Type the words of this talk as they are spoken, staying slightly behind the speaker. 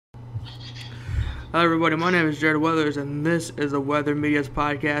Hello everybody, my name is Jared Weathers and this is the Weather Media's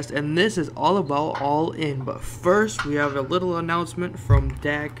podcast and this is all about All In. But first we have a little announcement from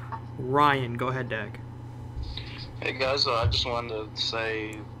Dak Ryan. Go ahead, Dak. Hey guys, I just wanted to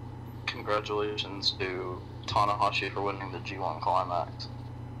say congratulations to Tanahashi for winning the G1 Climax.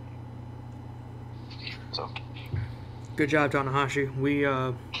 So, good job, Tanahashi.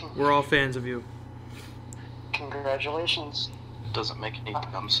 We're all fans of you. Congratulations. Doesn't make any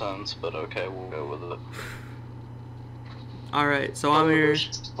dumb sense, but okay, we'll go with it. Alright, so I'm here.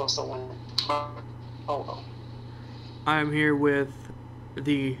 Supposed to win. Oh. I'm here with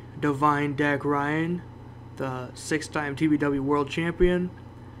the divine Dak Ryan, the 6-time TBW World Champion,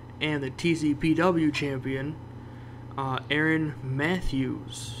 and the TCPW Champion, Aaron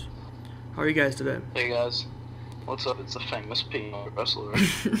Matthews. How are you guys today? Hey guys, what's up? It's a famous peanut wrestler.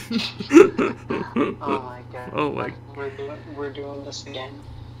 Oh my god. Oh my. We're doing this again.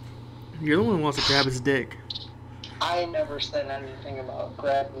 You're the one who wants to grab his dick. I never said anything about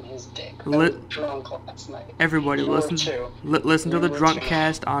grabbing his dick. I Li- was drunk last night. Everybody, You were listen. too. Listen to You the were drunk too.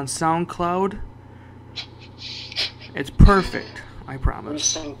 cast on SoundCloud. It's perfect, I We promise.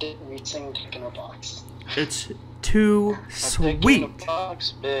 sing dick in a box. It's too My dick in sweet. a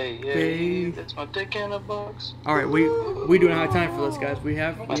box, babe. It's my dick in a box. All right, we do not have time for this, guys. We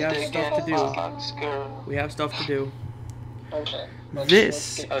have My stuff dick to in a do. box, girl. We have stuff to do. Okay.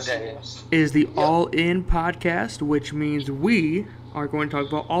 This get Okay. serious. is the All In podcast, which means we are going to talk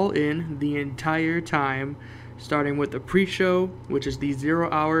about All In the entire time, starting with the pre-show, which is the 0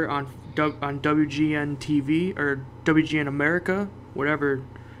 hour on WGN TV or WGN America, whatever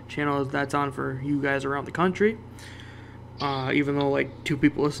channel that's on for you guys around the country. Even though like 2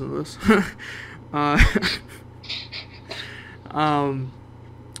 people listen to this.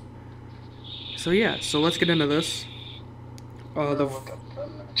 So let's get into this.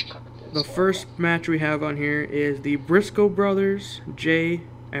 The first match we have on here is the Briscoe brothers, Jay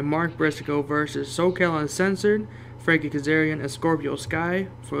and Mark Briscoe versus SoCal Uncensored, Frankie Kazarian and Scorpio Sky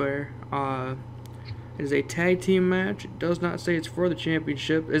for it is a tag team match. It does not say it's for the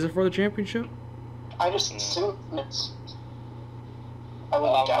championship. Is it for the championship? I just assume it's. I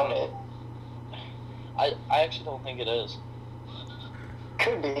wouldn't doubt it. I actually don't think it is.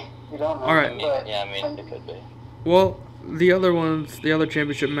 Could be. You don't know. All right. But It could be. Well, the other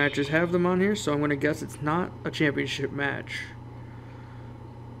championship matches have them on here, so I'm going to guess it's not a championship match.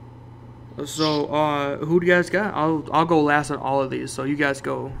 So, who do you guys got? I'll go last on all of these, so you guys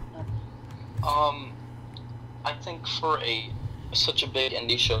go. I think for such a big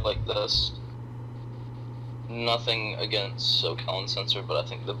indie show like this, nothing against SoCal Uncensored, but I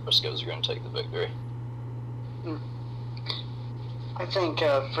think the Briscoes are going to take the victory. I think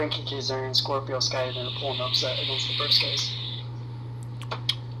Frankie Kazarian and Scorpio Sky are going to pull an upset against the Briscoes.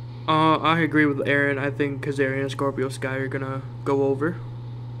 I agree with Aaron. I think Kazarian and Scorpio Sky are going to go over.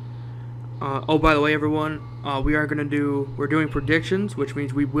 Oh, by the way, everyone, we're doing predictions, which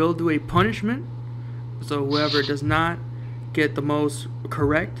means we will do a punishment. So whoever does not get the most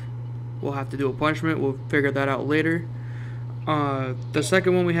correct, we'll have to do a punishment. We'll figure that out later. The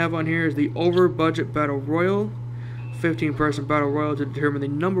second one we have on here is the over-budget Battle Royal. 15-person Battle Royal to determine the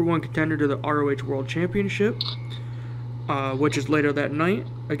number 1 contender to the ROH World Championship, which is later that night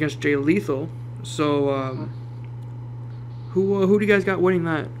against Jay Lethal. So, who do you guys got winning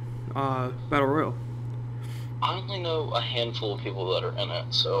that Battle Royal? I only know a handful of people that are in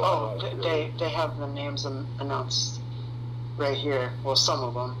it, so... Oh, they have the names announced right here. Well, some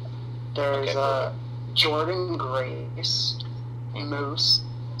of them. There's Okay. Jordan Grace, Moose,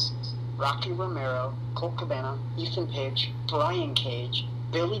 Rocky Romero, Colt Cabana, Ethan Page, Brian Cage,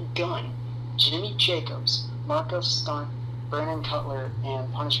 Billy Gunn, Jimmy Jacobs, Marcos Stunt, Brandon Cutler,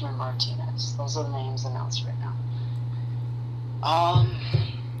 and Punishment Martinez. Those are the names announced right now.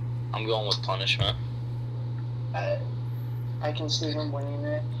 I'm going with Punishment. I can see them winning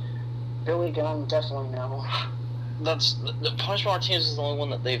it. Billy Gunn, definitely no. The Punishment Martinez is the only one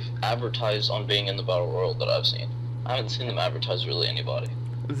that they've advertised on being in the Battle Royal that I've seen. I haven't seen them advertise really anybody.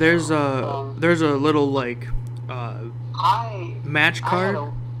 There's a little like match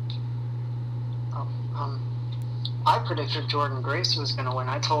card. I predicted Jordan Grace was going to win.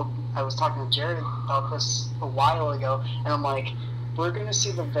 I was talking to Jared about this a while ago, and I'm like, we're going to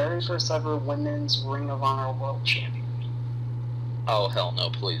see the very first ever women's Ring of Honor World Champion. Oh, hell no,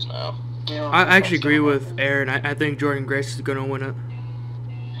 please no. You know, I actually that's agree gonna with happen. Aaron. I think Jordan Grace is gonna win it.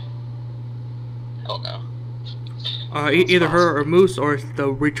 Hell no. Either her or Moose or the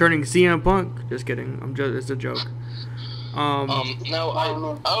returning CM Punk. Just kidding. It's a joke. CM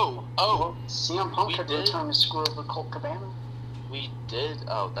Punk we had did. the time to screw over Colt Cabana. We did.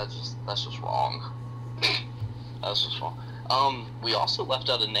 Oh, that's just wrong. That's what's fun. We also left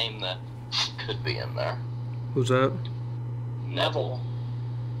out a name that could be in there. Who's that? Neville.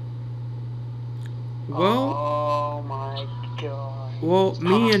 Well, Oh my god. well,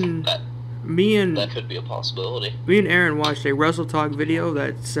 That could be a possibility. me and Aaron watched a Wrestle Talk video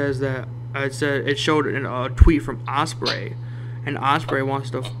that says that it showed a tweet from Osprey, and Osprey wants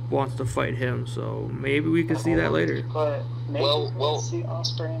to fight him. So maybe we can see that later. But maybe Well- we'll see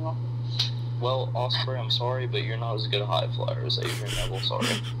Osprey and Well, Osprey, I'm sorry, but you're not as good a high flyer as Adrian Neville. Sorry.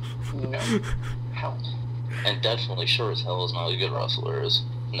 no. Hell. And definitely sure as hell is not as good a wrestler as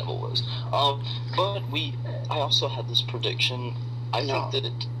Neville was. But I also had this prediction.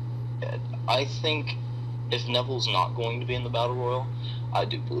 I think if Neville's not going to be in the Battle Royal, I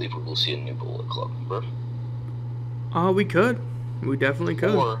do believe we will see a new Bullet Club member. We could. We definitely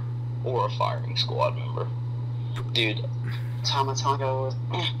could. Or a firing squad member. Dude, Tama Tonga was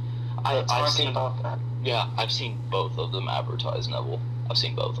I've seen about that. Yeah, I've seen both of them advertise Neville. I've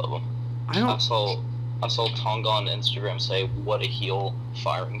seen both of them. I saw Tonga on Instagram say, "What a heel,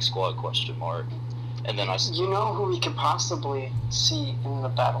 firing squad?" ? And then You know who we could possibly see in the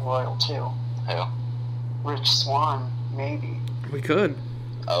Battle Royal too? Who? Rich Swann, maybe. We could.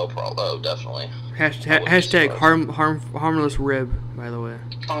 Oh, definitely. Hashtag harmless rib. By the way,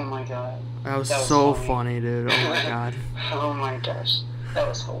 Oh my god. that was That was so funny. funny, dude. Oh my god. Oh my gosh. That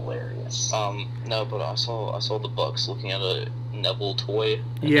was hilarious. No, but I saw the Bucks looking at a Neville toy.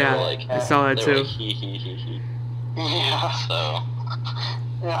 And Yeah, they were like, I saw that they too. were like, he. Yeah. So,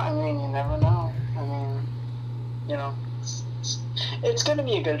 Yeah, I mean, you never know. I mean, it's gonna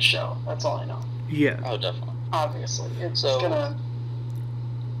be a good show. That's all I know. Yeah. oh, definitely. Obviously, it's So, gonna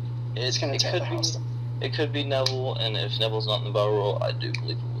It tear the house down. It could be Neville, and if Neville's not in the Battle Royal, I do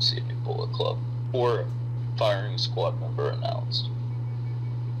believe we will see a new Bullet Club or firing squad member announced.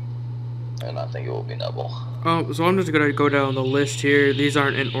 And I think it will be Neville. So I'm just gonna go down the list here. These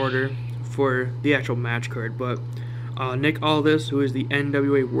aren't in order for the actual match card, but Nick Aldis, who is the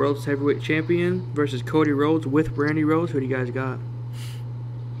NWA World Heavyweight Champion, versus Cody Rhodes with Randy Rhodes. Who do you guys got?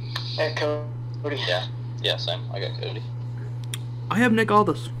 Hey, Cody. Yeah, same. I got Cody. I have Nick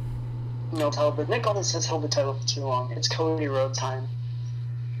Aldis. No title, but Nick Aldis has held the title for too long. It's Cody Rhodes time.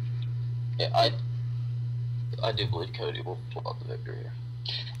 Yeah, I do believe Cody will pull out the victory here.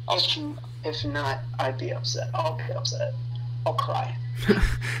 If not, I'd be upset. I'll be upset. I'll cry.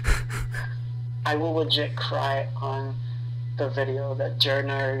 I will legit cry on the video that Jared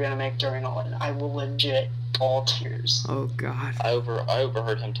and I are gonna make during All In. I will legit all tears. Oh God. I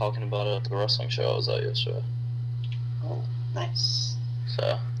overheard him talking about it at the wrestling show I was at yesterday. Oh, nice.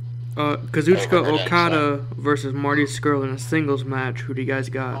 So. Kazuchika Overheard him Okada versus Marty Scurll in a singles match. Who do you guys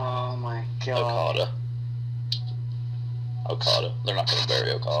got? Oh my god. Okada. They're not gonna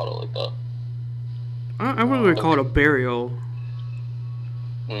bury Okada like that. I wouldn't really call it a burial.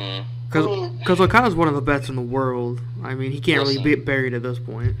 Because Okada's one of the best in the world. I mean, he can't really be buried at this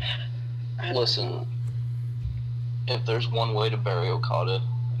point. Listen, if there's one way to bury Okada,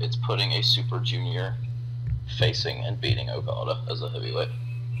 it's putting a Super Junior facing and beating Okada as a heavyweight.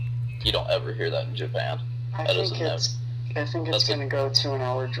 You don't ever hear that in Japan. I think it's gonna go to an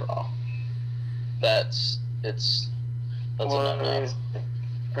hour draw. That's a no-no.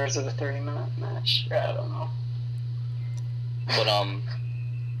 Or is it a 30-minute match? I don't know. But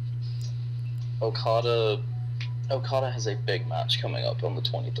Okada has a big match coming up on the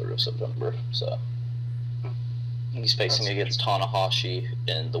 23rd of September, so he's facing against Tanahashi,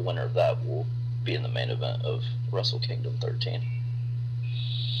 and the winner of that will be in the main event of Wrestle Kingdom 13,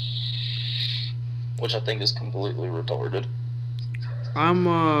 which I think is completely retarded.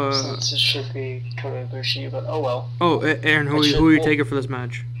 Since it should be Kota Ibushi, but oh well. Oh, Aaron, who are you taking for this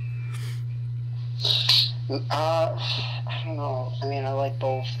match? I don't know. I mean, I like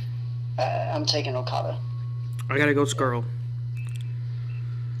both. I'm taking Okada. I gotta go Scurll.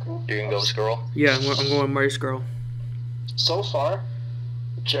 You're gonna go with Scurll? Yeah, I'm going Marty Scurll. So far,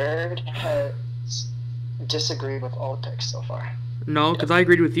 Jared has disagreed with all the picks so far. No, because I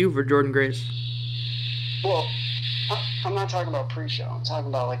agreed with you for Jordan Grace. Well, I'm not talking about pre-show. I'm talking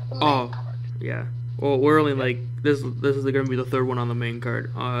about like the main card. Yeah. Well, we're only like this is going to be the third one on the main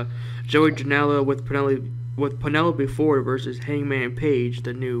card. Joey Janela with Penelope Ford versus Hangman Page,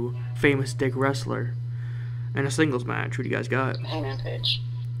 the new famous dick wrestler, in a singles match. Who do you guys got? Hangman Page.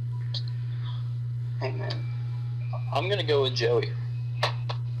 Hangman. I'm gonna go with Joey.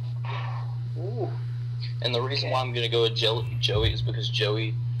 Ooh. And the reason why I'm gonna go with Joey is because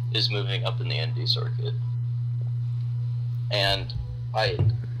Joey is moving up in the indie circuit. And I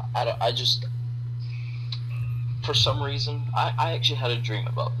just, for some reason, I actually had a dream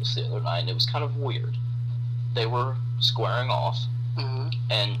about this the other night, and it was kind of weird. they were squaring off,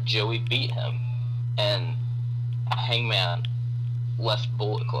 and Joey beat him, and Hangman left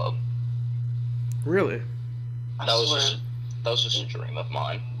Bullet Club. Really? That was just a dream of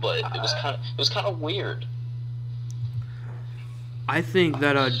mine, but it was kind of weird. I think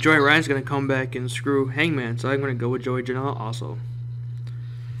that Joey Ryan's gonna come back and screw Hangman, so I'm gonna go with Joey Janela also.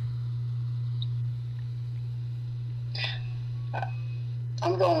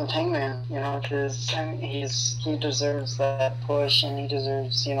 I'm going with Hangman, you know, because he deserves that push, and he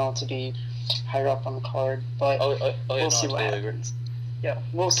deserves, you know, to be higher up on the card. But we'll see what happens. Yeah,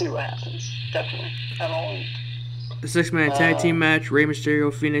 we'll see what happens. Definitely. At all. The 6-man tag team match: Rey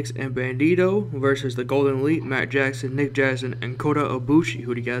Mysterio, Phoenix, and Bandito versus the Golden Elite: Matt Jackson, Nick Jackson, and Kota Ibushi.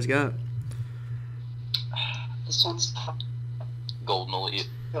 Who do you guys got? This one's tough. Golden Elite.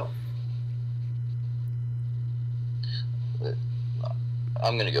 Go.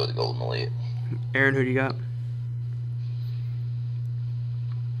 I'm gonna go with the Golden Elite. Aaron, who do you got?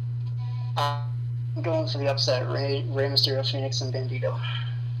 I'm going for the upset. Rey Mysterio, Phoenix, and Bandito.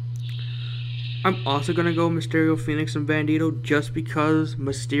 I'm also gonna go Mysterio, Phoenix, and Bandito just because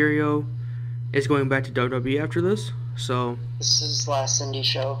Mysterio is going back to WWE after this. So this is his last indie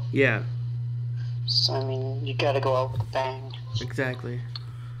show. Yeah. So I mean, you gotta go out with a bang. Exactly.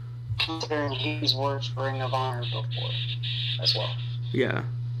 Considering he's worked Ring of Honor before, as well. Yeah.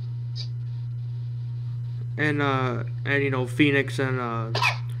 And you know, Phoenix and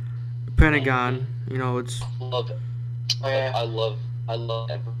Pentagon, you know, it's Love it. Oh, yeah. I love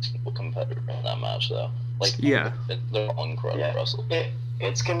every single competitor in that match, though. Like, yeah, they're all incredible wrestlers.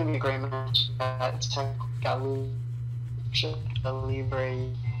 It's gonna be a great match. Got Libre.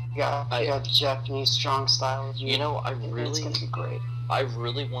 You got Japanese strong style. You know, it's gonna be great. I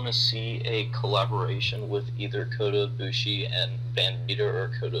really want to see a collaboration with either Kota Ibushi and Bandito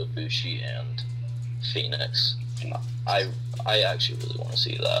or Kota Ibushi and Phoenix. I actually really want to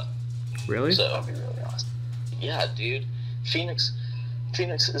see that. Really? So, That'd be really awesome. Yeah, dude. Phoenix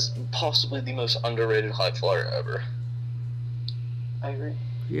is possibly the most underrated high flyer ever. I agree.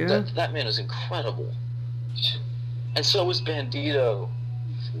 Yeah. That man is incredible. And so is Bandito.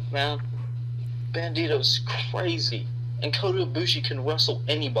 Man, Bandito's crazy. And Kota Ibushi can wrestle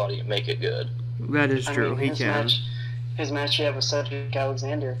anybody and make it good. That is true. He can. His match he had with Cedric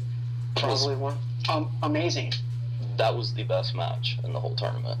Alexander, probably one amazing. That was the best match in the whole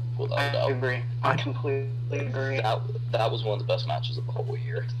tournament, without a doubt. I agree. I completely agree. That was one of the best matches of the whole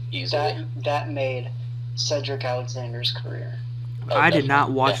year, easily. That made Cedric Alexander's career. I did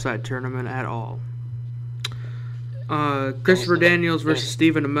not watch that tournament at all. Christopher Daniels versus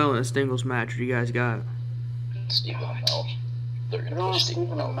Stephen Amell in a singles match. What do you guys got? Stephen Amell. They're going to push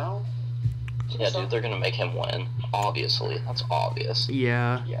Stephen Amell. Yeah, dude, they're going to make him win. Obviously. That's obvious.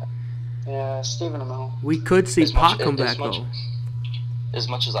 Yeah. Yeah, Stephen Amell. We could see Pac come back, though. As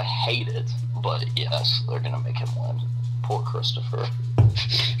much as I hate it, but yes, they're going to make him win. Poor Christopher.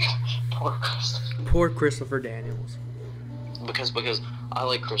 Poor Christopher Daniels. Because I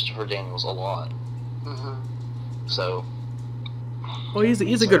like Christopher Daniels a lot. Mm-hmm. So. Well, he's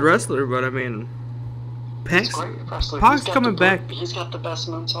a good wrestler, but I mean, Pac's coming back. He's got the best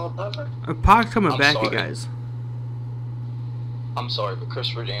moonsault ever. Pac's coming back, you guys. I'm sorry, but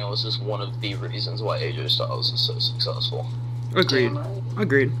Christopher Daniels is one of the reasons why AJ Styles is so successful. Agreed.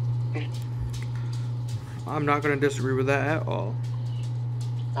 I'm not going to disagree with that at all.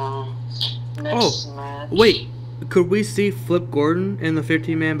 Next match. Wait. Could we see Flip Gordon in the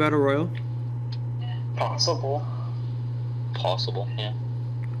 15-man Battle Royal? Possible, yeah.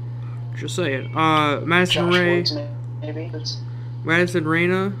 Just saying. Madison Ray. Maybe. Madison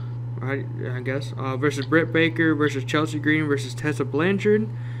Reyna, I guess, versus Britt Baker versus Chelsea Green versus Tessa Blanchard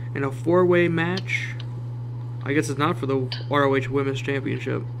in a 4-way match. I guess it's not for the ROH Women's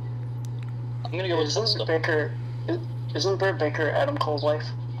Championship. I'm gonna go with Tessa. Isn't Britt Baker Adam Cole's wife?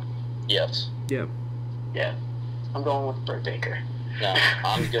 Yes. Yeah. Yeah. I'm going with Britt Baker. No,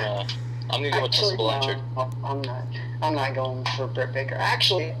 I'm gonna go with Tessa Blanchard. No, I'm not going for Britt Baker.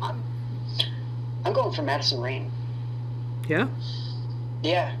 Actually, I'm going for Madison Rayne. Yeah?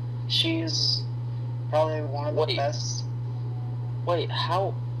 Yeah. She's probably one of the best. Wait,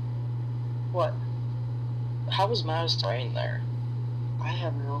 how? What? How was Madison Rayne there? I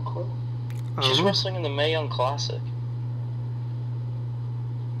have no clue. She's wrestling in the Mae Young Classic.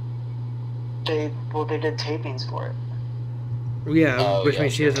 They did tapings for it. Yeah, which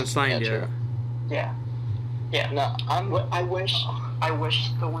means she hasn't signed yet. Yeah. Yeah. No, I wish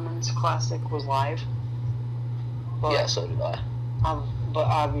the Women's Classic was live. But, yeah, so did I. But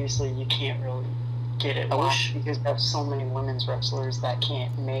obviously you can't really get it live because we have so many women's wrestlers that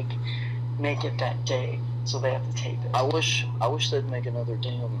can't make make it that day, so they have to tape it. I wish they'd make another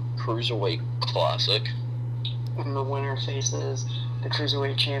damn Cruiserweight Classic. And the winner faces the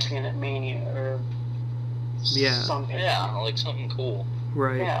Cruiserweight champion at Mania, or something. Yeah, like something cool.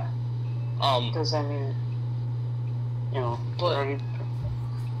 Right. Yeah. Because, I mean, but...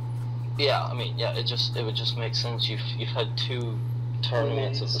 Yeah, I mean, yeah, it would just make sense. You've had 2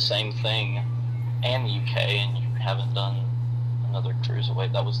 tournaments of the same thing, and the UK, and you haven't done another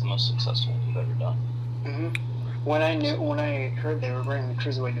Cruiserweight. That was the most successful you've ever done. Mm-hmm. When I heard they were bringing the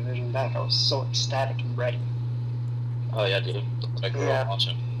Cruiserweight division back, I was so ecstatic and ready. Oh yeah, dude. I grew up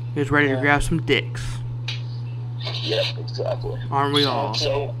watching. He was ready to grab some dicks. Yeah, exactly. Aren't we all?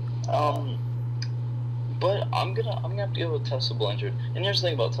 So, but I'm gonna have to go with Tessa Blanchard. And here's the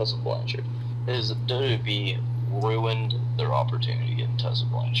thing about Tessa Blanchard is WWE ruined their opportunity getting Tessa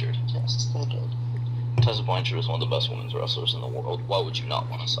Blanchard. Yes, they did. Tessa Blanchard is one of the best women's wrestlers in the world. Why would you not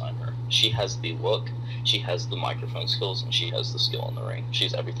want to sign her? She has the look, she has the microphone skills, and she has the skill in the ring.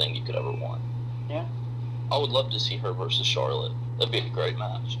 She's everything you could ever want. Yeah. I would love to see her versus Charlotte. That'd be a great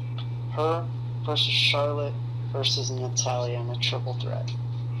match. Her versus Charlotte versus Natalya in a triple threat.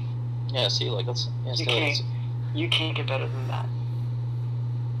 Yeah, see, like that's you can't get better than that.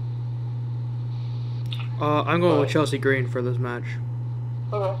 I'm going with Chelsea Green for this match.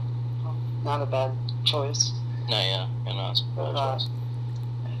 Okay. Well, not a bad choice. No, yeah, it's a bad choice.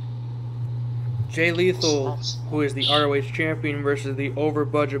 Jay Lethal, who is the ROH champion, versus the over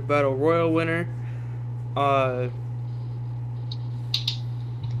budget Battle Royal winner.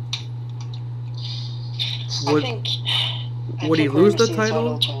 Would he lose the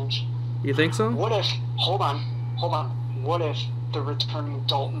title? You think so? What if? Hold on. What if the returning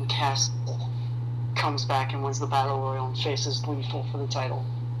Dalton Castle comes back and wins the Battle Royal and faces Lethal for the title?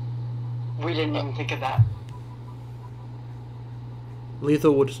 We didn't even think of that.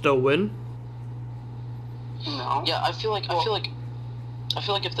 Lethal would still win? No. Yeah, I feel like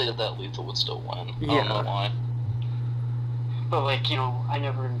if they did that, Lethal would still win. I don't know why. But I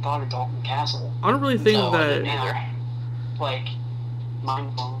never even thought of Dalton Castle. I don't really think I that. didn't either.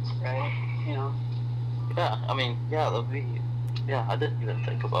 Mind blown, right? Yeah, I mean, that'd be. Yeah, I didn't even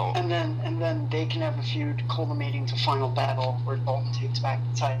think about. And then they can have a feud culminating to Final Battle where Dalton takes back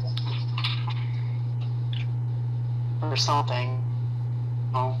the title. Or something.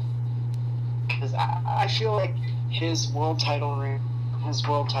 Because I feel like his world title reign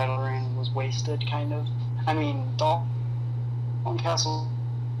was wasted, kind of. I mean, Dalton Castle.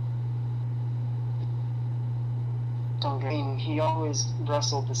 He always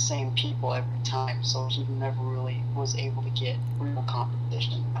wrestled the same people every time, so he never really was able to get real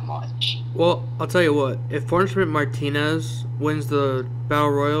competition that much. Well, I'll tell you what. If Punishment Martinez wins the Battle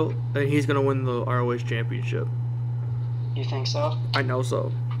Royal, then he's gonna win the ROH Championship. You think so? I know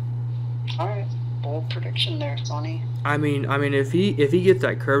so. All right, bold prediction there, Sonny. I mean, if he gets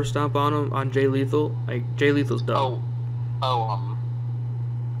that curb stomp on him on Jay Lethal, like Jay Lethal's done.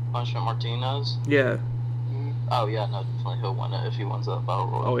 Punishment Martinez. Yeah. Oh yeah, no, definitely he'll win it if he wins that Battle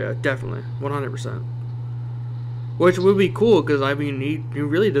Royal. Oh yeah, definitely, 100%. Which would be cool because I mean he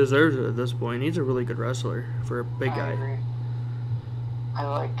really deserves it at this point. He's a really good wrestler for a big guy. I agree. I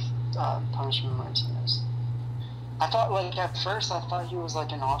like Punishment Martinez. I thought at first I thought he was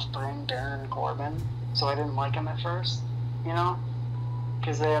like an off-brand Baron Corbin, so I didn't like him at first,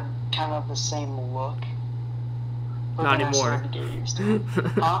 because they have kind of the same look. But Not then anymore. I started to get used to it.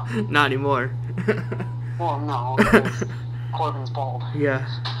 Huh? Not anymore. Well, no, because Corbin's bald. Yeah.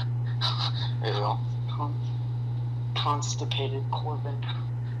 Yeah. Constipated Corbin.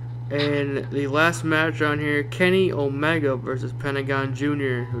 And the last match on here, Kenny Omega versus Pentagon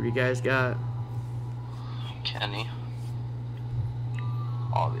Jr. Who do you guys got? Kenny.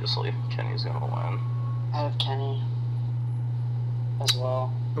 Obviously, Kenny's gonna win. I have Kenny as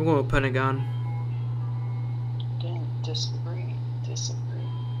well. I'm going with Pentagon. Disagree.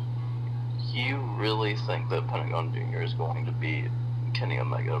 You really think that Pentagon Jr. is going to beat Kenny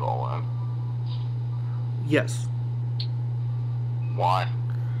Omega at All In? Yes. Why?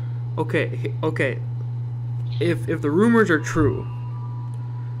 Okay. If the rumors are true,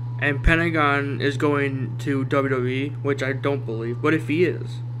 and Pentagon is going to WWE, which I don't believe, but if he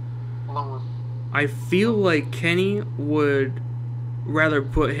is, I feel like Kenny would rather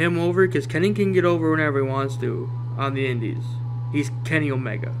put him over, because Kenny can get over whenever he wants to on the indies. He's Kenny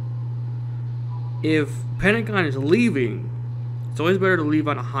Omega. If Pentagon is leaving, it's always better to leave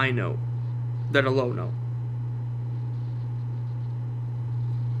on a high note than a low note.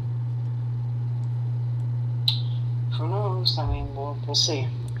 Who knows? I mean, we'll see.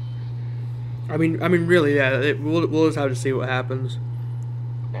 I mean, really, yeah. We'll just have to see what happens.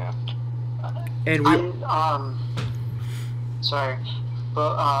 Yeah. And we sorry,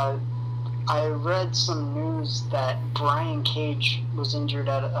 but I read some news that Brian Cage was injured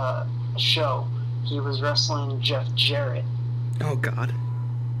at a show. He was wrestling Jeff Jarrett. Oh God.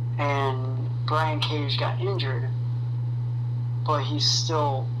 And Brian Cage got injured, but he's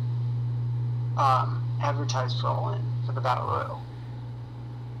still advertised for All In for the Battle Royal.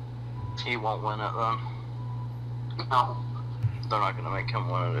 He won't win it then. No. They're not gonna make him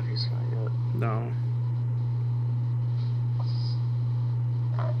win it if he's gonna get it. No.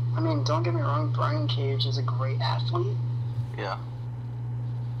 I mean, don't get me wrong, Brian Cage is a great athlete, Yeah.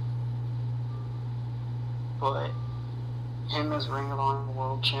 but him as Ring of Honor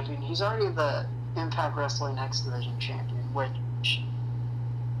World Champion, he's already the Impact Wrestling X Division Champion, which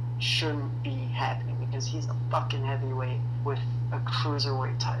shouldn't be happening because he's a fucking heavyweight with a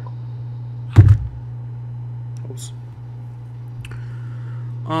cruiserweight title.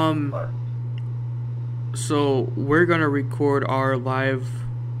 But So we're gonna record our live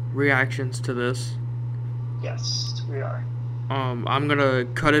reactions to this. yes, we are. I'm gonna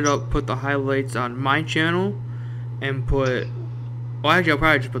cut it up, put the highlights on my channel, and put. Well, actually, I'll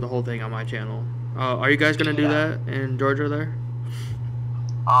probably just put the whole thing on my channel. Are you guys gonna do that in Georgia there?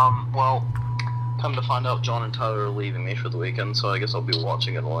 Well, come to find out, John and Tyler are leaving me for the weekend, so I guess I'll be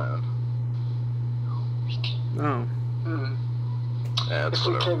watching it alone. Oh. Yeah, it's If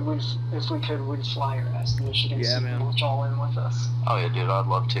we could, we'd fly your ass to Michigan Yeah, so you man. can watch All In with us. Oh yeah, dude, I'd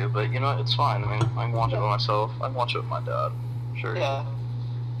love to, but you know, it's fine. I mean, I can watch it by myself. I can watch it with my dad. Sure. Yeah,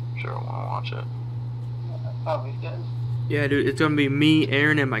 Sure, I want to watch it. that'll be good. Yeah, dude, it's gonna be me,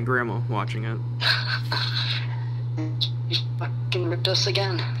 Aaron, and my grandma watching it. You fucking ripped us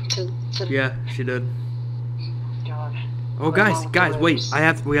again. To Yeah, she did. God. Oh, guys, wait!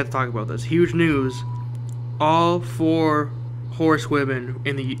 We have to talk about this. Huge news! All 4 horsewomen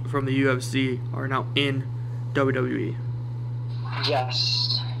from the UFC are now in WWE.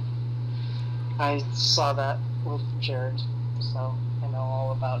 Yes. I saw that with Jared, so I know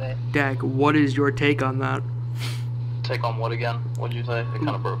all about it. Dak, what is your take on that? Take on what again? What'd you say? It kind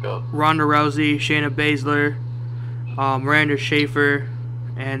of broke up. Ronda Rousey, Shayna Baszler, Miranda Schaefer,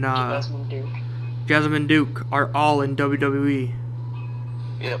 and Jasmine Duke are all in WWE.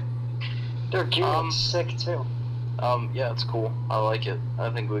 Yep. They're cute. Sick too. Yeah, it's cool. I like it. I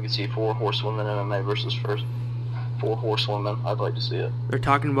think we could see 4 horsewomen MMA versus 4 horsewomen. I'd like to see it. They're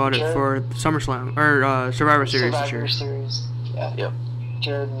talking about it for SummerSlam or Survivor Series this year. Survivor Series. Yeah. Yep.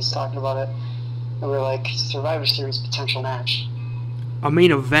 Jared was talking about it. And we're like, Survivor Series potential match. A main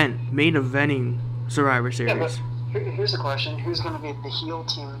eventing Survivor Series. Yeah, but here's the question: who's going to be the heel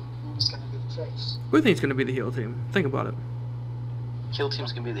team? And who's going to be the face? Who do you think is going to be the heel team? Think about it. Heel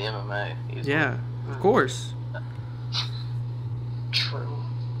team's gonna be the MMA. Easily. Yeah, of course. True.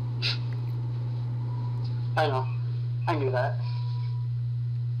 I know. I knew that.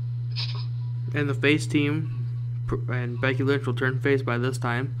 And the face team, and Becky Lynch will turn face by this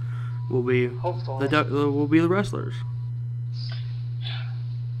time, will be Hopefully. the wrestlers.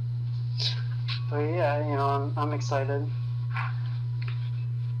 But yeah, you know, I'm excited.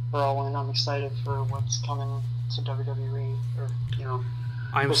 For All In, I'm excited for what's coming to WWE, or you know,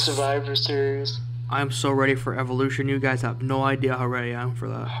 the Survivor Series. I'm so ready for Evolution. You guys have no idea how ready I am for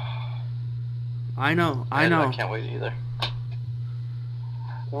that. I know. I can't wait either.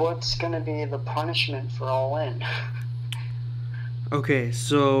 What's gonna be the punishment for All In? Okay,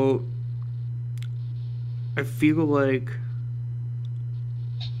 so I feel like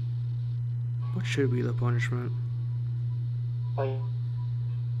what should be the punishment? Like,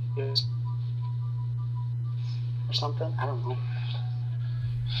 or something? I don't know.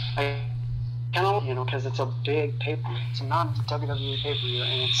 I kind of, you know, because it's a big pay-per-view. It's a non-WWE pay-per-view,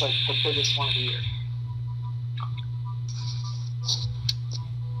 and it's like the biggest one of the year.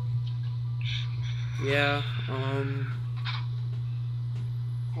 Yeah,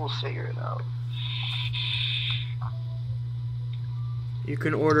 We'll figure it out. you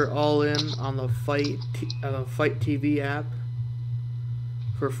can order All In on the Fight TV app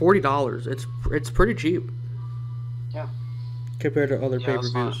for $40. It's pretty cheap. Yeah. Compared to other Yeah,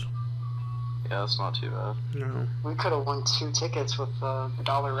 pay-per-views. That's not too bad. No. We could have won 2 tickets with the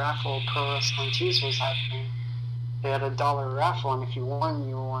dollar raffle Pro Wrestling Tees was happening. They had a dollar raffle, and if you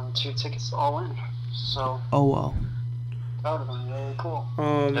won 2 tickets to All In. So Oh well. that would have been really cool.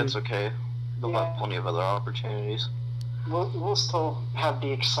 That's okay. They'll have plenty of other opportunities. We'll still have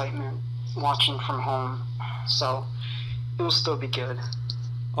the excitement watching from home, so it will still be good.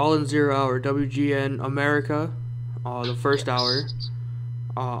 All In 0 Hour, WGN America, the first hour.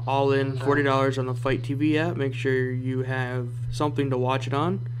 All In, $40 on the Fight TV app. Make sure you have something to watch it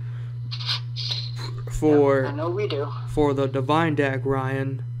on. for I know we do. for the Divine Dak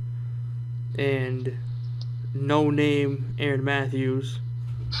Ryan and no name Aaron Matthews.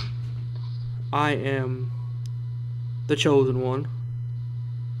 I am the chosen one,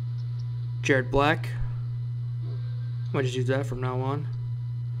 Jared Black. I might just use that from now on.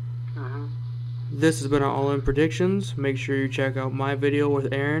 This has been our All In predictions. Make sure you check out my video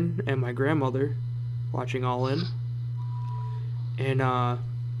with Aaron and my grandmother watching All In. And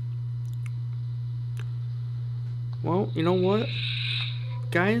well, you know what,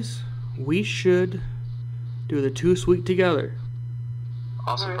 guys, we should do the Too Sweet together.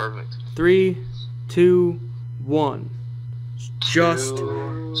 Awesome, perfect. 3, 2, 1. Just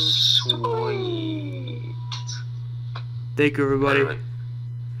Too sweet. thank you, everybody. Perfect.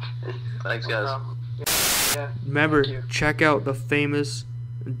 Thanks, guys. Yeah. Remember, Thank you. check out the famous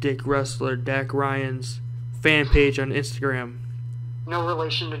Dick Wrestler Dak Ryan's fan page on Instagram. No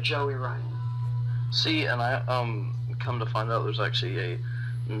relation to Joey Ryan. See, and I come to find out there's actually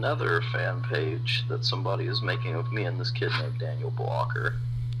another fan page that somebody is making of me and this kid named Daniel Blocker.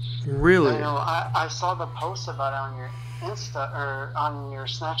 Really? I know. I saw the post about it on your Insta or on your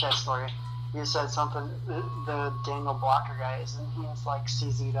Snapchat story. You said something. The Daniel Blocker guy, isn't he? It's like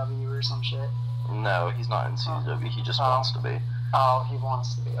CZW or some shit. No, he's not in CW. He just wants to be. Oh, he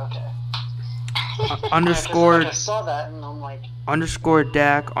wants to be. Okay. Underscore I saw that and I'm like, underscore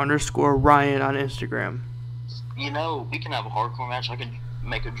Dak underscore Ryan on Instagram. You know, we can have a hardcore match. I can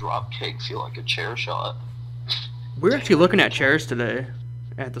make a drop kick feel like a chair shot. We're actually looking at chairs today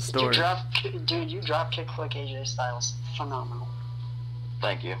at the store. you drop kick like AJ Styles. Phenomenal.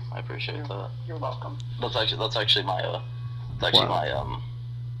 Thank you. I appreciate that. You're welcome. That's actually my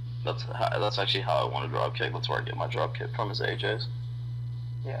that's actually how I want to drop kick. That's where I get my drop kick from, is AJ's.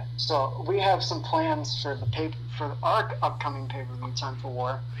 Yeah. So we have some plans for for our upcoming pay-per-view, Time for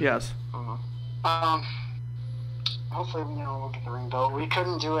War. Yes. Hopefully, we'll get the ring built. We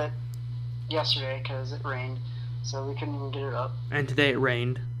couldn't do it yesterday because it rained, so we couldn't even get it up. And today it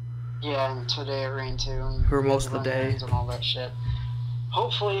rained. Yeah, and today it rained too. And For most of the day. And all that shit.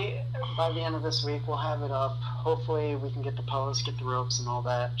 Hopefully, by the end of this week, we'll have it up. Hopefully, we can get the posts, get the ropes, and all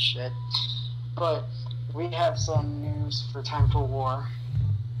that shit. But we have some news for Time for War.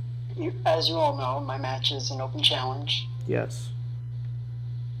 As you all know, my match is an open challenge. Yes.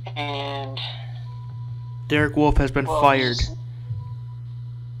 And Derek Wolf has been fired.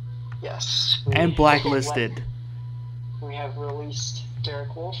 Yes. And blacklisted. We have released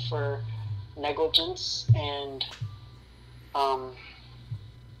Derek Wolf for negligence and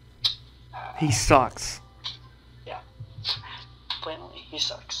He sucks. Yeah. Plainly, he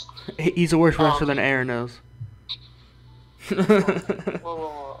sucks. He's a worse wrestler than Aaron is.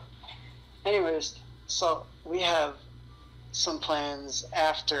 Whoa. Anyways, so we have some plans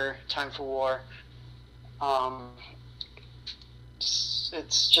after Time for War.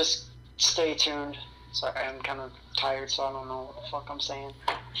 It's just stay tuned. Sorry, I'm kind of tired, so I don't know what the fuck I'm saying.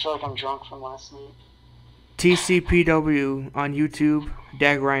 I feel like I'm drunk from last night. TCPW on YouTube,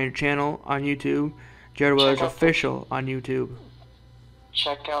 Dak Ryan channel on YouTube, Jared Williams Official on YouTube.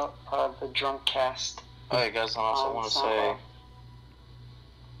 Check out the Drunk Cast. Alright, guys, and also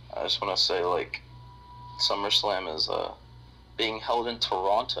I just want to say, like, SummerSlam is being held in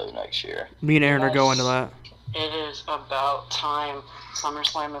Toronto next year. Me and Aaron are going to that. It is about time.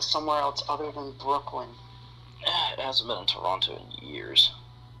 SummerSlam is somewhere else other than Brooklyn. It hasn't been in Toronto in years.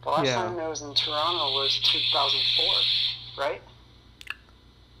 The last time it was in Toronto was 2004, right?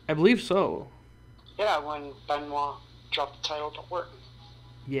 I believe so. Yeah, when Benoit dropped the title to Orton.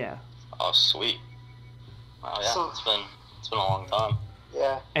 Yeah. Oh, sweet. Oh, yeah, So- it's been a long time.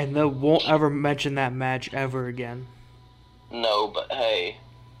 Yeah. And they won't ever mention that match ever again. No, but hey,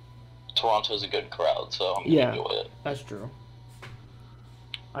 Toronto's a good crowd, so I'm gonna enjoy it. That's true.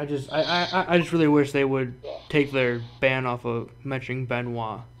 I just really wish they would take their ban off of mentioning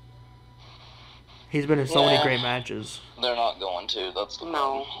Benoit. He's been in so many great matches. They're not going to. That's the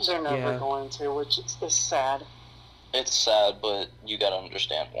No, problem. they're never going to, which is sad. It's sad, but you gotta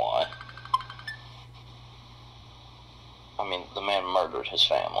understand why. I mean, the man murdered his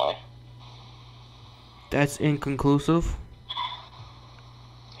family. That's inconclusive.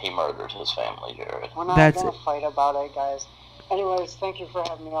 He murdered his family, Jared. We're not gonna fight about it, guys. Anyways, thank you for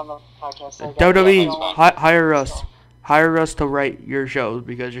having me on the podcast. WWE, hire us. Hire us to write your shows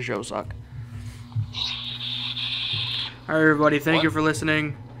because your shows suck. Alright, everybody, thank you for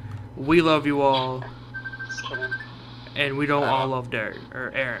listening. We love you all. Just kidding. And we don't all love Derek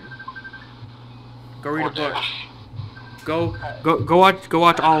or Aaron. Go read a book. Go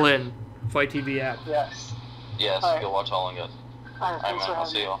watch All In. Fight TV app. Yes. Yes, All right. go watch All In, guys. Alright, thanks for I'll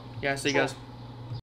having see me. y'all. Yeah, see you guys.